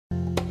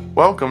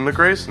Welcome to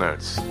Grace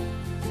Notes.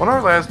 On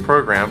our last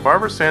program,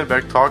 Barbara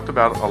Sandbek talked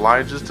about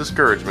Elijah's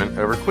discouragement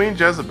over Queen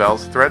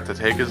Jezebel's threat to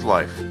take his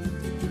life.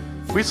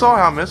 We saw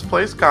how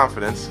misplaced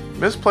confidence,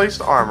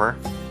 misplaced armor,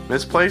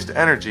 misplaced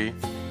energy,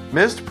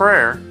 missed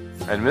prayer,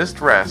 and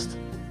missed rest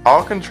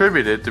all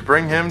contributed to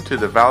bring him to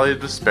the valley of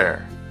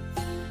despair.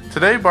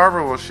 Today,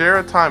 Barbara will share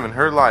a time in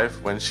her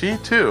life when she,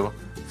 too,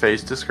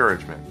 faced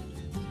discouragement.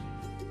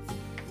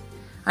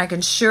 I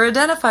can sure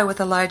identify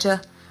with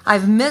Elijah.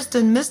 I've missed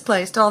and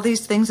misplaced all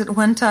these things at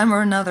one time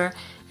or another,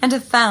 and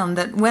have found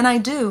that when I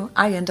do,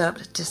 I end up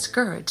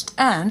discouraged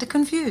and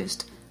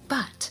confused.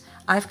 But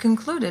I've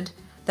concluded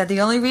that the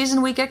only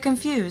reason we get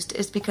confused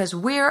is because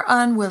we're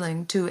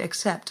unwilling to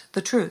accept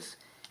the truth.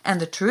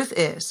 And the truth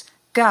is,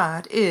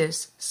 God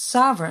is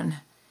sovereign.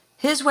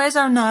 His ways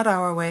are not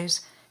our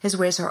ways. His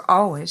ways are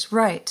always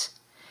right.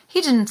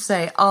 He didn't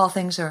say all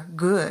things are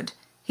good.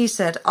 He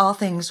said all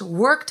things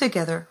work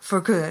together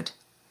for good.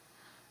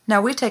 Now,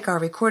 we take our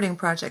recording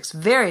projects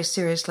very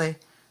seriously,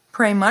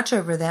 pray much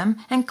over them,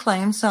 and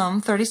claim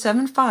Psalm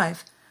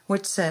 37:5,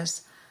 which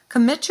says,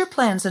 "Commit your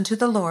plans unto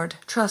the Lord,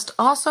 trust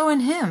also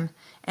in Him,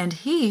 and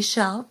He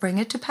shall bring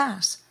it to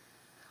pass."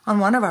 On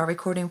one of our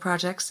recording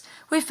projects,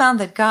 we found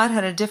that God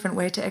had a different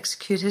way to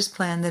execute His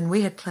plan than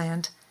we had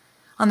planned.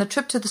 On the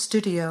trip to the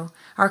studio,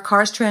 our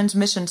car's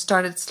transmission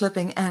started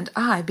slipping, and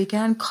I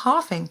began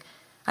coughing.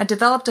 I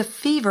developed a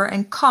fever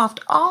and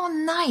coughed all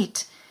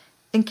night.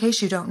 In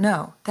case you don't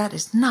know, that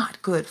is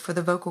not good for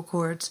the vocal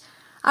cords.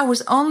 I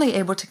was only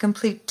able to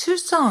complete 2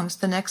 songs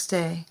the next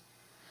day.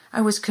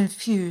 I was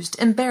confused,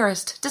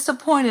 embarrassed,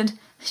 disappointed,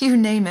 you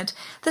name it.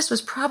 This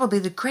was probably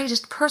the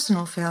greatest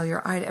personal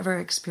failure I'd ever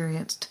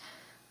experienced.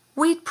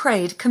 We'd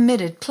prayed,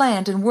 committed,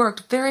 planned, and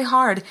worked very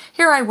hard.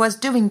 Here I was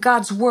doing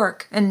God's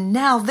work, and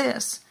now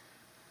this.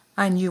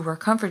 I knew where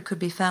comfort could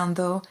be found,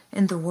 though,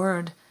 in the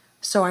Word.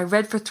 So I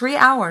read for 3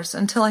 hours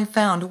until I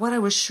found what I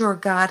was sure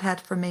God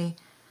had for me.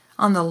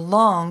 On the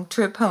long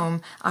trip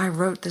home, I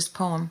wrote this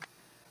poem.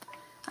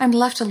 I'm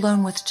left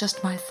alone with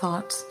just my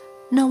thoughts.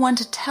 No one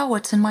to tell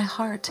what's in my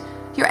heart.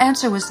 Your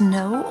answer was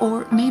no,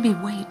 or maybe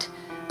wait.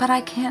 But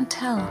I can't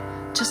tell,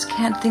 just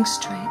can't think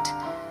straight.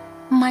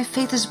 My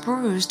faith is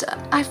bruised.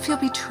 I feel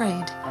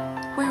betrayed.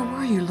 Where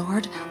were you,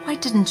 Lord? Why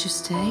didn't you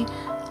stay?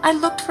 I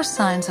looked for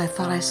signs I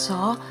thought I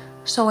saw,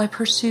 so I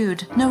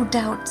pursued, no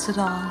doubts at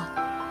all.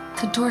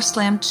 The door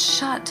slammed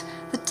shut.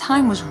 The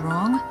time was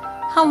wrong.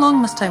 How long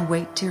must I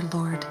wait, dear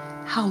Lord?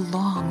 How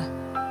long?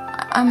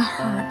 I'm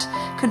hurt,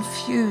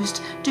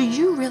 confused. Do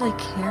you really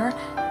care?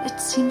 It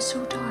seems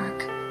so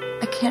dark.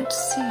 I can't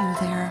see you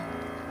there.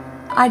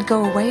 I'd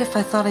go away if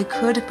I thought I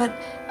could, but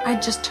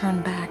I'd just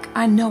turn back.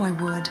 I know I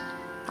would.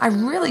 I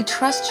really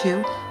trust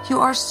you. You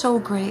are so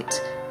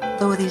great,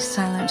 though these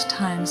silent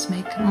times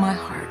make my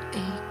heart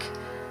ache.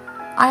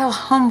 I'll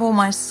humble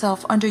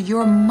myself under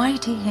your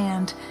mighty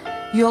hand.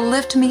 You'll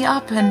lift me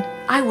up and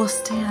I will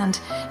stand.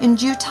 In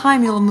due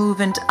time you'll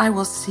move and I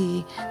will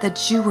see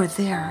that you were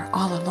there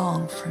all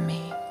along for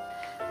me.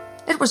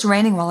 It was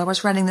raining while I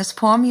was writing this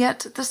poem,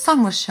 yet the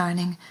sun was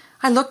shining.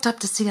 I looked up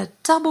to see a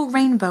double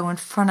rainbow in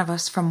front of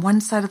us from one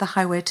side of the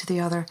highway to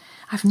the other.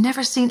 I've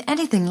never seen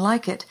anything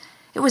like it.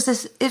 It was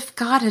as if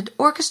God had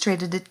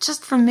orchestrated it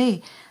just for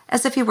me,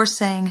 as if He were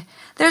saying,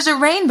 "There's a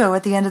rainbow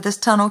at the end of this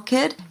tunnel,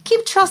 kid.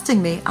 Keep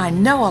trusting me. I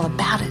know all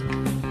about it."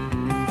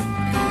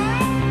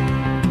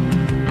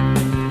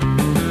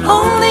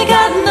 Only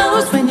God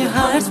knows when your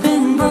heart's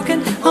been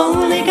broken.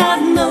 Only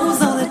God knows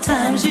all the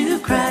times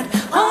you've cried.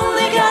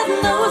 Only God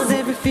knows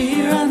every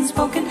fear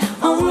unspoken.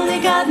 Only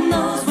God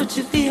knows what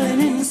you're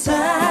feeling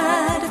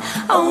inside.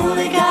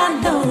 Only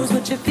God knows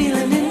what you're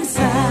feeling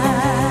inside.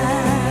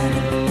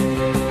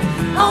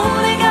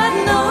 Only God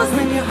knows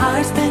when your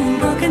heart's been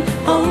broken.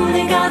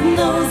 Only God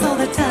knows all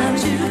the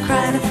times you've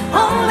cried.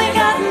 Only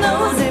God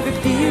knows every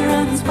fear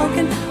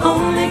unspoken.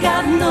 Only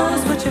God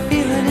knows what you're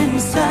feeling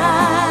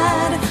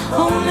inside.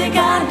 Only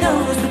God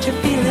knows what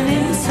you're feeling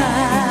inside.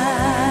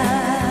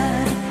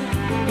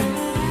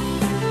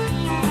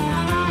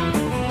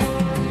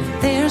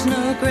 There's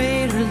no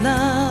greater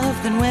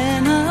love than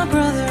when a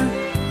brother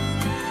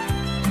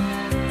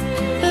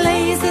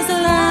lays his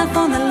life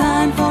on the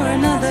line for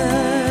another.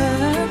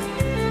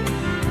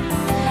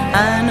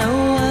 I know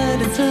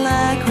what it's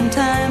like when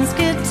times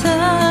get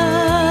tough,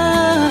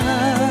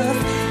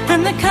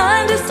 and the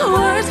kindest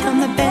words from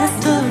the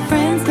best of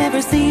friends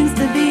never seems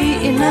to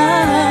be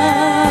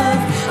enough.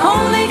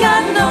 Only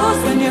God knows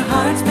when your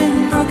heart's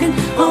been broken.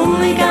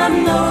 Only God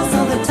knows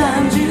all the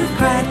times you've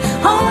cried.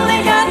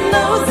 Only God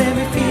knows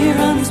every fear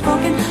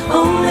unspoken.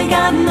 Only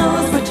God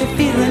knows what you're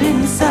feeling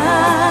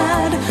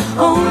inside.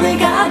 Only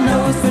God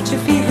knows what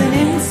you're feeling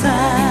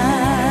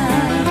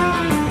inside.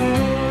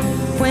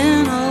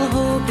 When all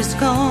hope is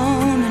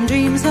gone and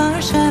dreams are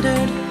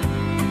shattered,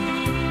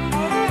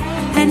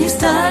 and you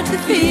start to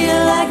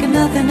feel like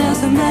nothing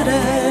else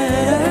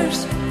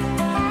matters,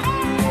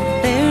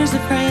 there's a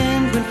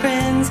friend when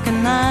friends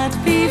cannot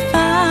be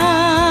found.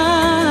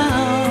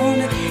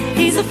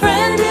 He's a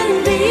friend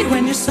indeed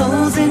when your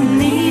soul's in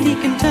need. He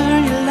can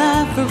turn your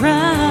life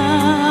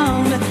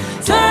around.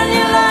 Turn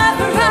your life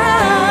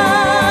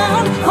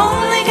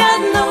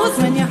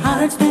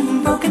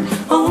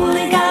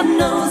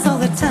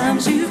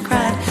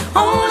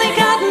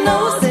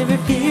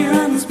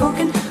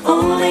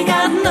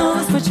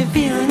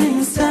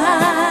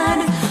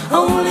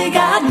Only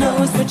God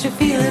knows what you're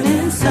feeling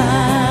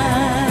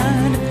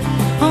inside.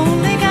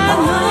 Only God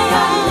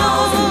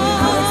knows when your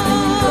heart's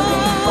been broken.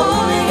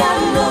 Only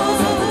God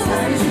knows all the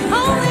times you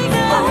cried.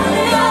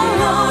 Only God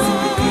knows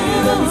if you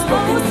feel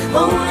unspoken.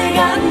 Only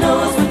God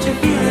knows what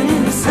you're feeling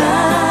inside.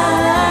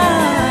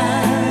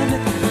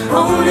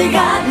 Only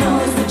God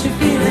knows what you're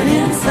feeling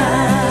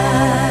inside.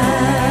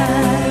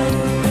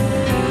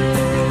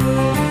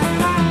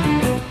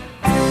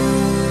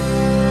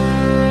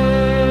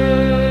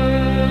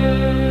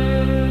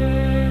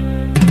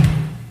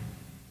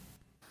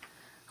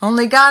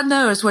 Only God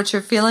knows what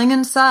you're feeling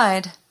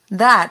inside.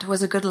 That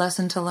was a good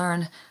lesson to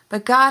learn,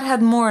 but God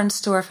had more in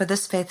store for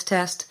this faith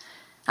test.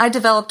 I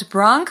developed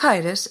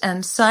bronchitis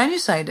and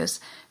sinusitis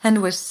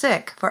and was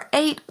sick for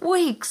 8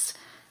 weeks.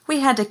 We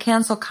had to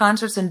cancel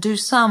concerts and do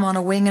some on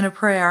a wing and a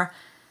prayer.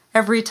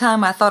 Every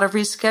time I thought of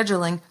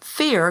rescheduling,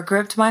 fear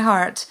gripped my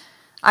heart.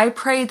 I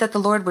prayed that the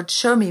Lord would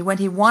show me when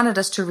He wanted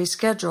us to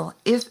reschedule,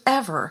 if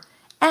ever,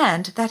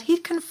 and that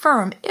He'd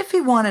confirm if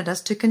He wanted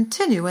us to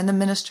continue in the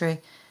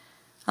ministry.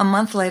 A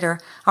month later,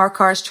 our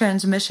car's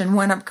transmission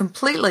went up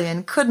completely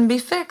and couldn't be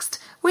fixed.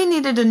 We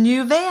needed a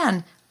new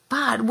van,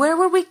 but where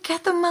would we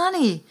get the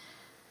money?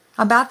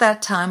 About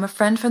that time, a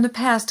friend from the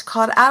past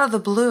called out of the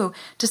blue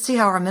to see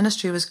how our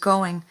ministry was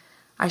going.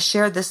 I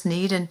shared this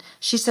need, and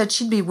she said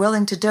she'd be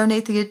willing to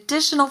donate the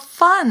additional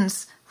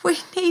funds we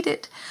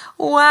needed.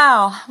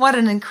 Wow, what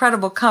an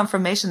incredible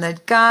confirmation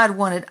that God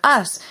wanted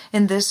us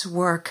in this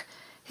work.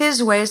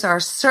 His ways are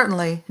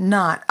certainly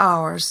not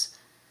ours.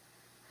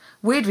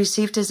 We'd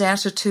received His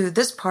answer to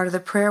this part of the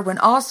prayer when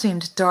all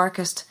seemed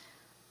darkest.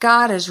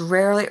 God is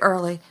rarely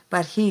early,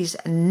 but He's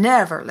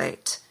never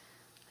late.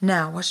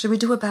 Now, what should we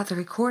do about the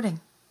recording?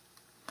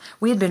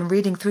 We had been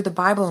reading through the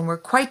Bible and were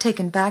quite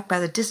taken back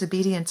by the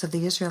disobedience of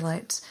the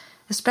Israelites,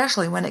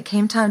 especially when it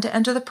came time to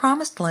enter the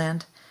Promised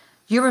Land.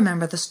 You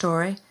remember the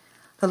story.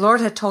 The Lord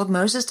had told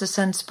Moses to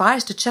send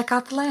spies to check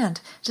out the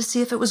land, to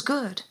see if it was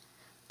good.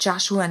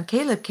 Joshua and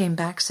Caleb came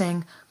back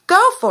saying,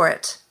 "Go for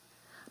it!"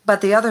 But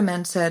the other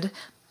men said,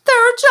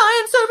 "There are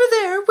giants over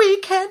there. We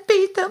can't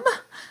beat them."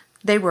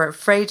 They were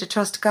afraid to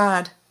trust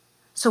God.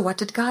 So what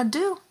did God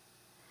do?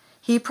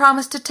 He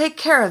promised to take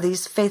care of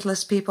these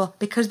faithless people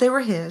because they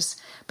were His,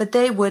 but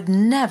they would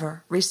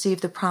never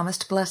receive the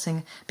promised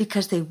blessing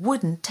because they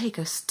wouldn't take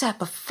a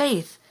step of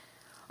faith.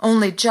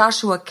 Only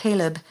Joshua,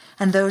 Caleb,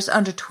 and those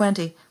under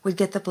 20 would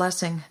get the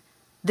blessing.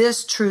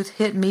 This truth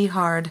hit me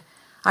hard.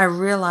 I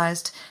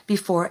realized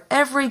before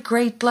every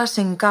great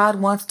blessing God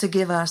wants to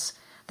give us,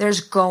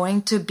 there's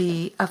going to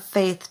be a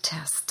faith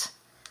test.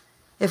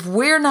 If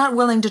we're not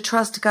willing to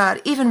trust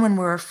God, even when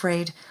we're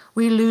afraid,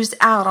 we lose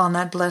out on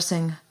that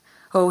blessing.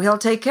 Oh, He'll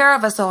take care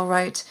of us all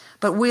right,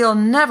 but we'll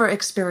never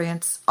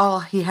experience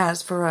all He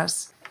has for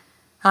us.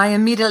 I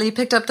immediately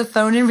picked up the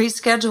phone and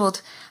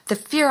rescheduled. The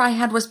fear I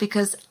had was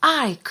because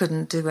I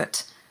couldn't do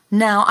it.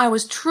 Now I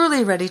was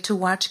truly ready to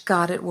watch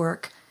God at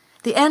work.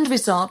 The end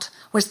result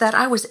was that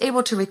I was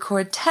able to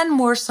record 10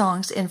 more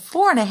songs in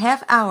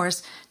 4.5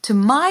 hours to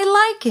my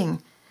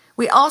liking.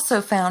 We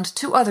also found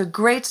 2 other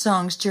great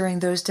songs during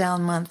those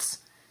down months.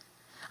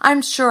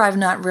 I'm sure I've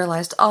not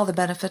realized all the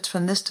benefits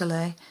from this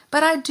delay,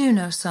 but I do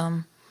know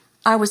some.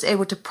 I was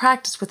able to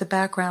practice with the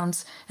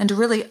backgrounds and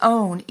really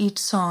own each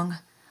song.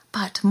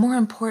 But more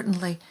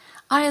importantly,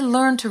 I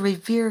learned to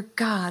revere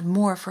God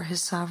more for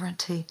His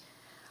sovereignty.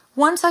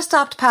 Once I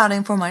stopped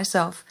pouting for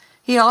myself,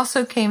 He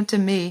also came to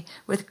me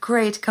with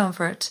great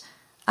comfort.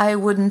 I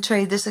wouldn't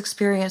trade this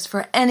experience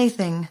for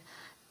anything.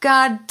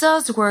 God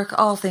does work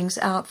all things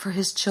out for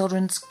His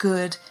children's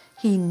good.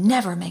 He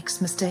never makes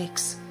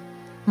mistakes.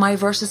 My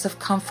verses of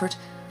comfort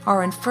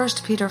are in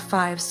 1 Peter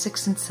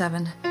 5:6 and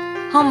 7.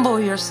 Humble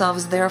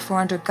yourselves, therefore,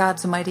 under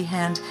God's mighty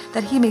hand,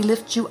 that He may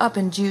lift you up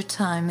in due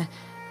time.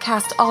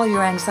 Cast all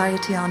your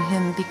anxiety on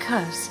Him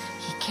because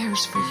He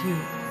cares for you.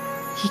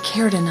 He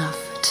cared enough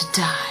to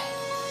die.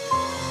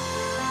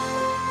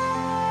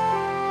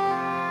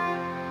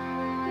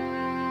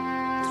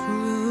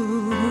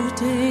 Through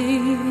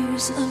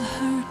days of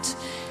hurt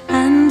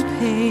and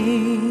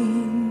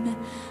pain,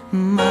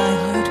 my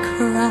heart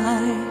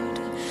cried,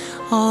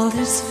 all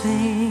is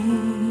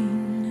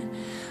vain.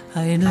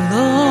 I'd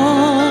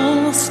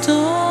lost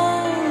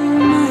all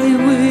my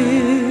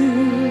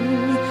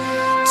will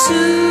to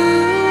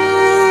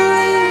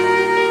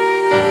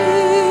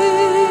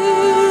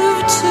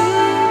live. Too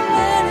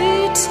many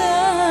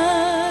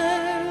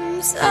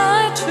times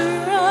I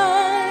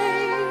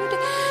tried,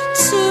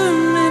 too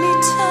many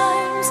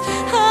times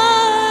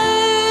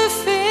I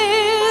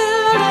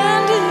failed,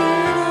 and it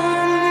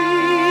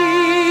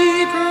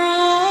only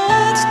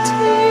brought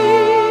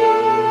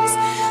tears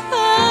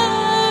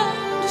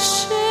and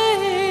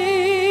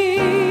shame.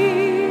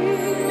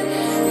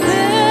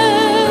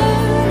 Then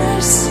I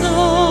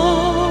saw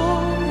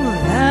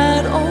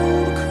that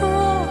old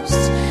cross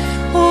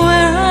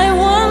where I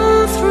won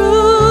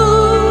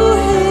through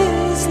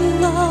His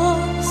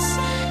loss,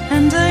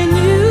 and I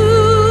knew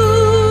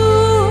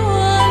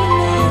one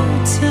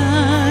more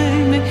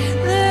time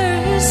there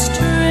His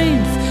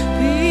strength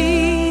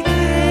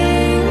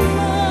became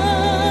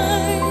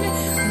mine.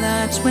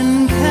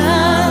 when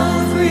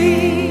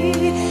Calvary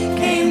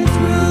came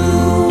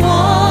through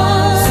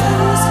once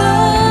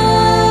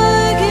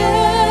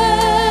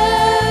again,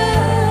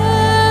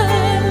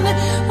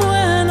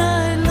 when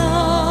I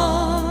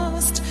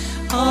lost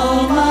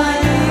all my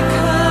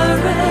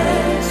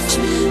courage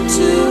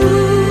to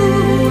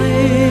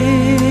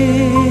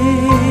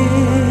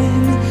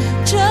win.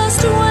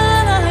 Just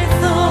when I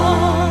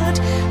thought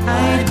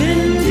I'd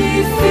been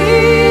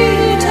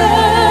defeated,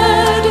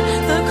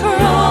 the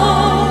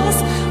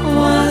cross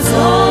was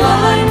all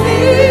I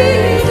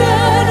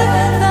needed.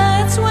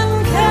 That's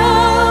when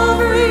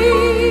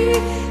Calvary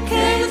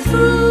came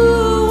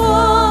through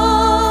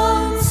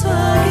once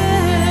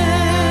again.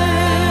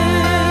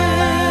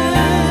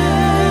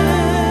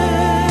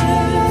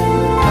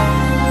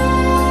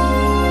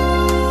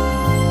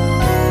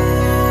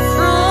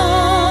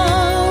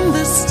 From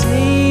the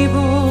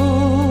stable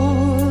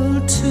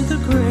to the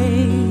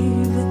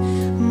grave,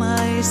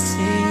 my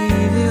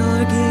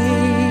Savior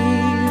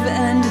gave,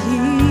 and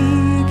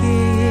He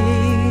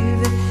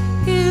gave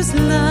His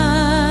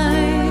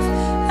life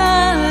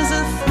as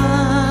a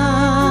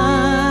final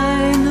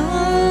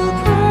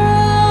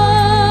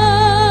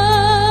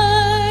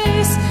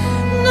price.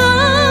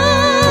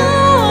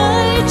 Now I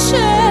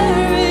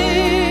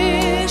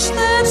cherish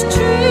that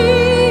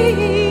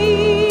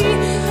tree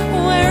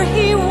where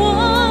He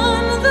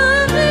won the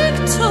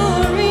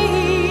victory,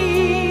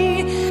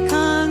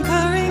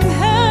 conquering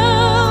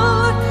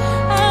hell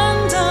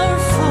and our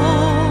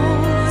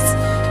foes.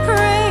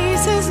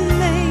 Praise His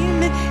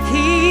name,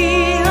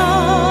 He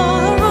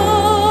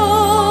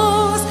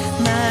arose.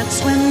 That's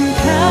when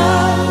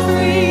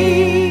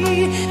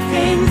Calvary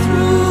came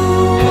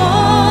through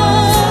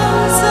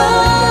once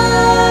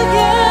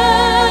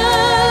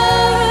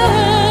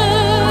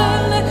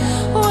again,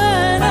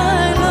 when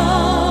I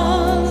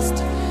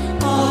lost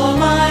all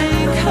my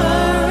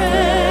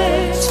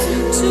courage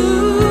to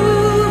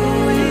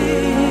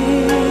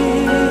win.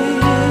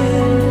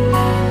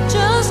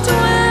 Just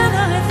when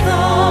I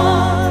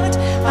thought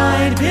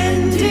I'd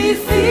been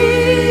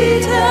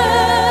defeated,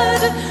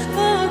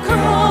 the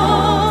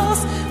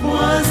cross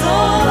was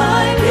all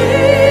I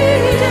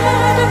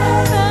needed.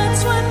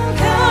 That's when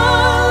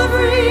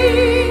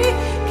Calvary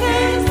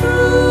came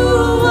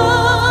through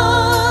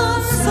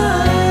once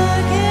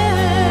again.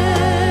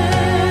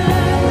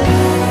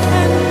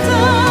 And I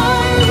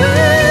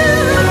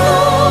will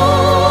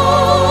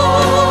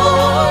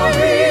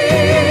glory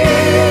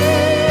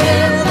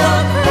in the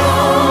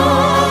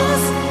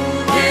cross,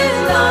 in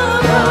the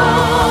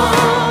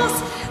cross,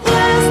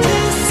 lest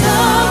His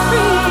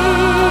suffering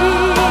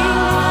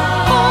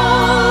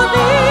all be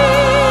in vain.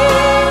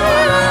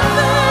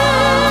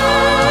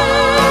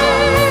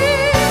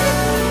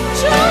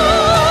 Just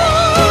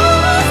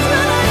when I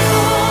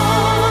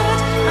thought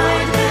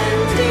I'd been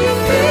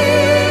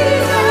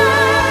defeated,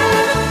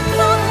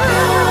 the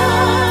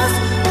cross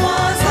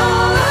was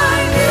all I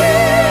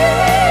needed.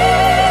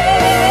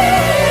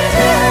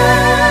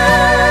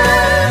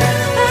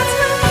 That's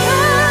when Calvary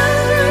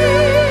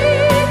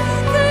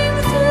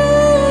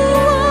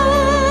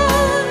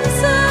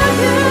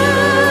came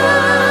through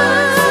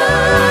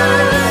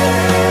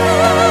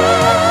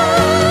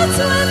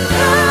once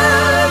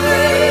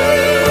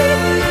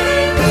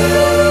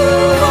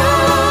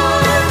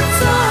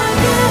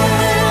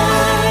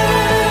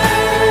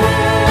again.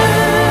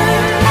 That's when Calvary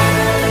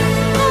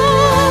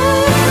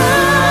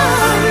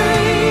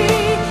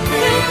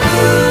came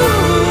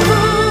through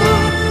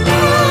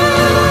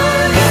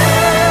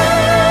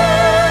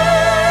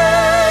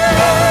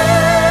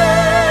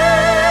once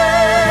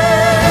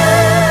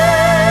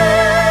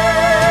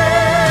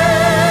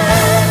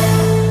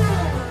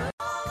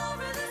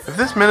If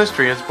this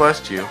ministry has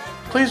blessed you,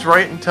 please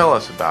write and tell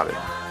us about it.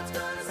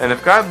 And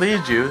if God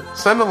leads you,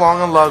 send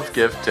along a love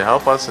gift to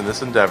help us in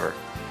this endeavor.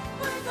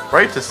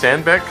 Write to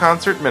Sandbek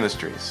Concert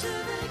Ministries,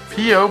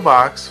 P.O.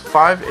 Box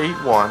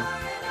 581,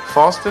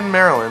 Fallston,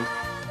 Maryland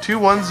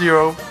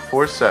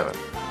 21047.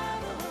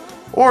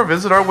 Or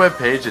visit our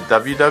webpage at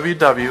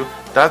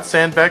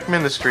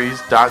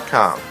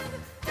www.sandbekministries.com.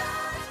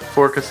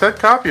 For a cassette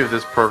copy of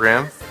this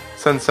program,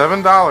 send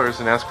 $7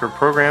 and ask for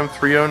program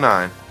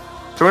 309.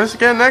 Join us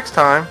again next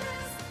time.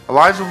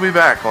 Elijah will be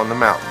back on the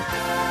mountain.